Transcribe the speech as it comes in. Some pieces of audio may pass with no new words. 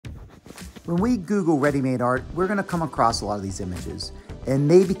When we Google ready-made art, we're going to come across a lot of these images, and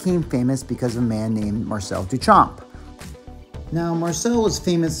they became famous because of a man named Marcel Duchamp. Now, Marcel was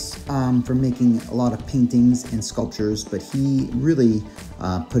famous for making a lot of paintings and sculptures, but he really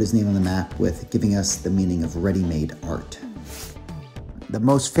put his name on the map with giving us the meaning of ready-made art. The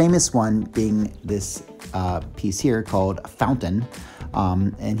most famous one being this piece here called Fountain,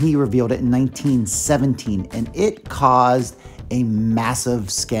 and he revealed it in 1917, and it caused a massive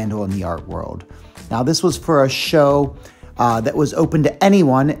scandal in the art world. Now, this was for a show that was open to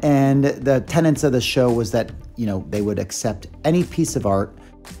anyone, and the tenets of the show was that, you know, they would accept any piece of art.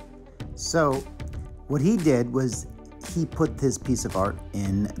 So what he did was he put this piece of art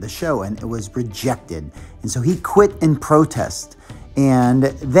in the show, and it was rejected. And so he quit in protest. And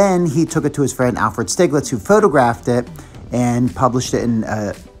then he took it to his friend Alfred Stieglitz, who photographed it and published it in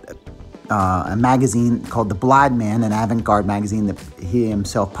a magazine called The Blind Man, an avant-garde magazine that he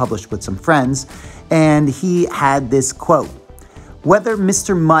himself published with some friends. And he had this quote: "Whether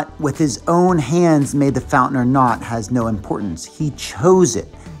Mr. Mutt with his own hands made the fountain or not has no importance. He chose it.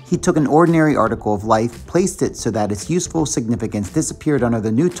 He took an ordinary article of life, placed it so that its useful significance disappeared under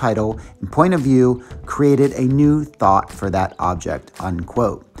the new title and point of view, created a new thought for that object,"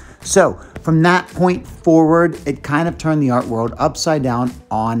 unquote. So from that point forward, it kind of turned the art world upside down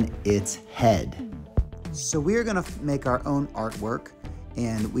on its head. So we are going to make our own artwork,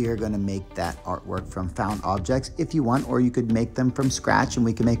 and we are going to make that artwork from found objects if you want, or you could make them from scratch, and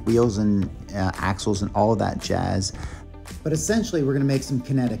we can make wheels and axles and all of that jazz. But essentially, we're going to make some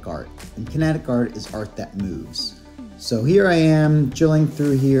kinetic art, and kinetic art is art that moves. So here I am drilling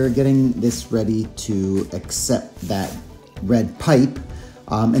through here, getting this ready to accept that red pipe.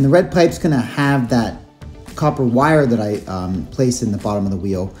 And the red pipe's going to have that copper wire that I place in the bottom of the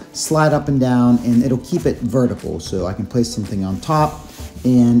wheel slide up and down, and it'll keep it vertical, so I can place something on top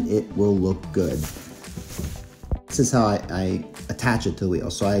and it will look good. This is how I attach it to the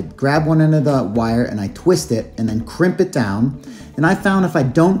wheel. So I grab one end of the wire and I twist it and then crimp it down. And I found if I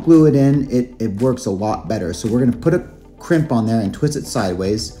don't glue it in, it works a lot better. So we're gonna put a crimp on there and twist it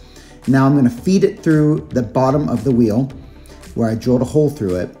sideways. Now I'm gonna feed it through the bottom of the wheel where I drilled a hole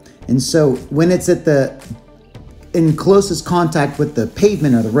through it. And so when it's in closest contact with the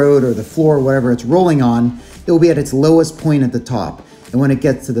pavement or the road or the floor, or whatever it's rolling on, it will be at its lowest point at the top. And when it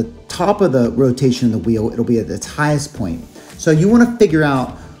gets to the top of the rotation of the wheel, it'll be at its highest point. So you want to figure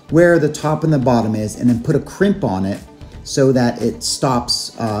out where the top and the bottom is, and then put a crimp on it so that it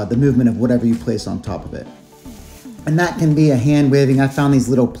stops the movement of whatever you place on top of it. And that can be a hand waving. I found these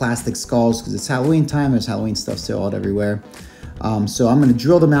little plastic skulls because it's Halloween time. There's Halloween stuff still out everywhere. So I'm going to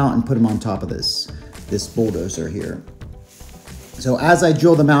drill them out and put them on top of this bulldozer here. So as I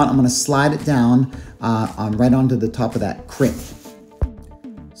drill them out, I'm going to slide it down right onto the top of that crimp.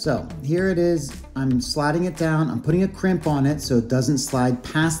 So here it is, I'm sliding it down, I'm putting a crimp on it so it doesn't slide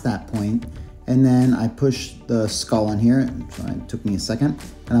past that point, and then I push the skull on here. It took me a second,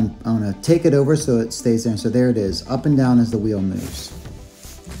 and I'm gonna take it over so it stays there. So there it is, up and down as the wheel moves.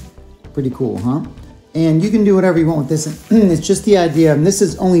 Pretty cool, huh? And you can do whatever you want with this. It's just the idea, and this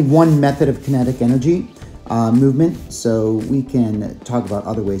is only one method of kinetic energy movement, so we can talk about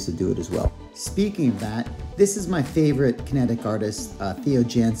other ways to do it as well. Speaking of that, this is my favorite kinetic artist, Theo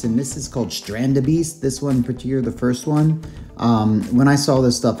Jansen. This is called Strandabeest. This one in particular, the first one. When I saw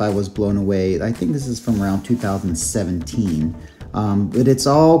this stuff, I was blown away. I think this is from around 2017. But it's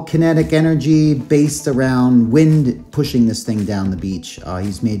all kinetic energy based around wind pushing this thing down the beach.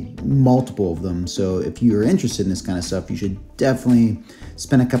 He's made multiple of them. So if you're interested in this kind of stuff, you should definitely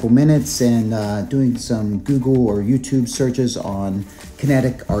spend a couple minutes and doing some Google or YouTube searches on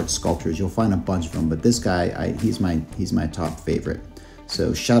kinetic art sculptures. You'll find a bunch of them, but this guy, he's my top favorite.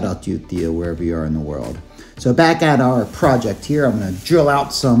 So shout out to you, Theo, wherever you are in the world. So back at our project here, I'm gonna drill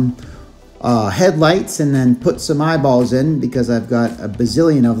out some headlights and then put some eyeballs in because I've got a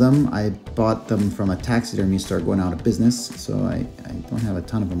bazillion of them. I bought them from a taxidermy store going out of business, so I don't have a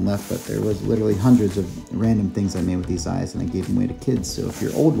ton of them left, but there was literally hundreds of random things I made with these eyes, and I gave them away to kids. So if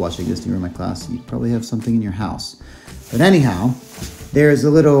you're old watching this and you're in my class, you probably have something in your house. But anyhow, there's a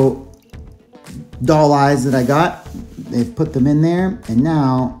little doll eyes that I got. They've put them in there, and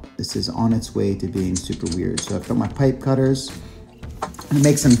now this is on its way to being super weird. So I've got my pipe cutters. I'm gonna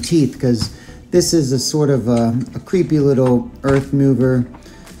make some teeth because this is a sort of a creepy little earth mover.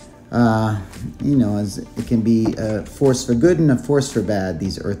 You know, as it can be a force for good and a force for bad,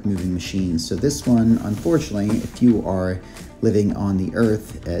 these earth moving machines. So this one, unfortunately, if you are living on the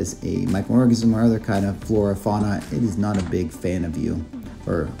earth as a microorganism or other kind of flora, fauna, it is not a big fan of you,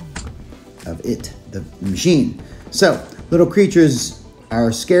 or of it, the machine. So little creatures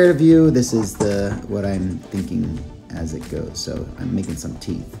are scared of you, this is what I'm thinking as it goes. So I'm making some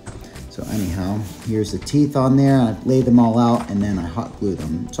teeth. So anyhow, here's the teeth on there. I lay them all out and then I hot glue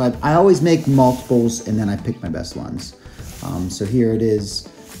them. So I always make multiples and then I pick my best ones. So here it is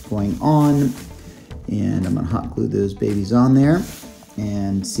going on, and I'm gonna hot glue those babies on there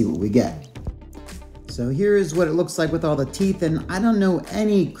and see what we get. So here is what it looks like with all the teeth, and I don't know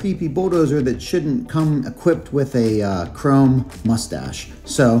any creepy bulldozer that shouldn't come equipped with a chrome mustache.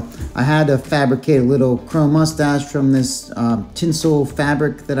 So I had to fabricate a little chrome mustache from this tinsel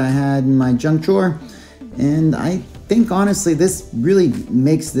fabric that I had in my junk drawer, and I think honestly this really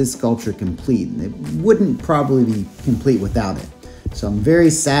makes this sculpture complete. It wouldn't probably be complete without it. So I'm very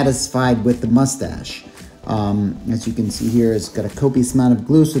satisfied with the mustache. As you can see here, it's got a copious amount of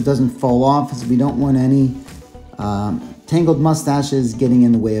glue so it doesn't fall off, as we don't want any tangled mustaches getting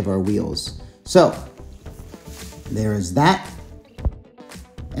in the way of our wheels. So there is that.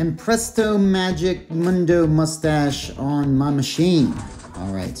 And presto magic mundo mustache on my machine.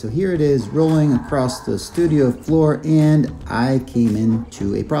 All right, so here it is rolling across the studio floor, and I came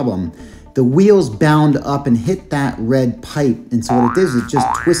into a problem. The wheels bound up and hit that red pipe, and so what it did is it just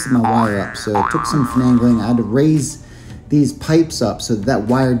twisted my wire up. So it took some finagling. I had to raise these pipes up so that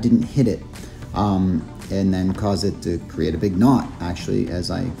wire didn't hit it, and then cause it to create a big knot, actually, as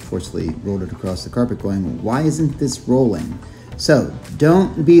I forcefully rolled it across the carpet going, why isn't this rolling? So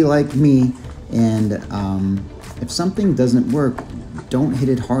don't be like me, and if something doesn't work, don't hit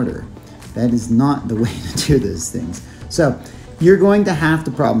it harder. That is not the way to do those things. So you're going to have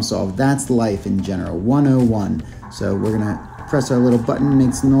to problem solve. That's life in general, 101. So we're gonna press our little button,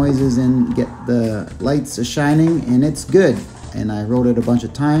 make some noises, and get the lights shining, and it's good. And I rolled it a bunch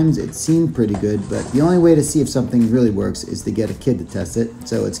of times. It seemed pretty good, but the only way to see if something really works is to get a kid to test it.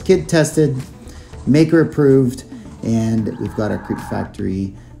 So it's kid tested, maker approved, and we've got our Creep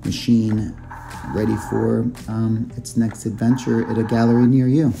Factory machine ready for its next adventure at a gallery near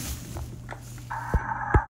you.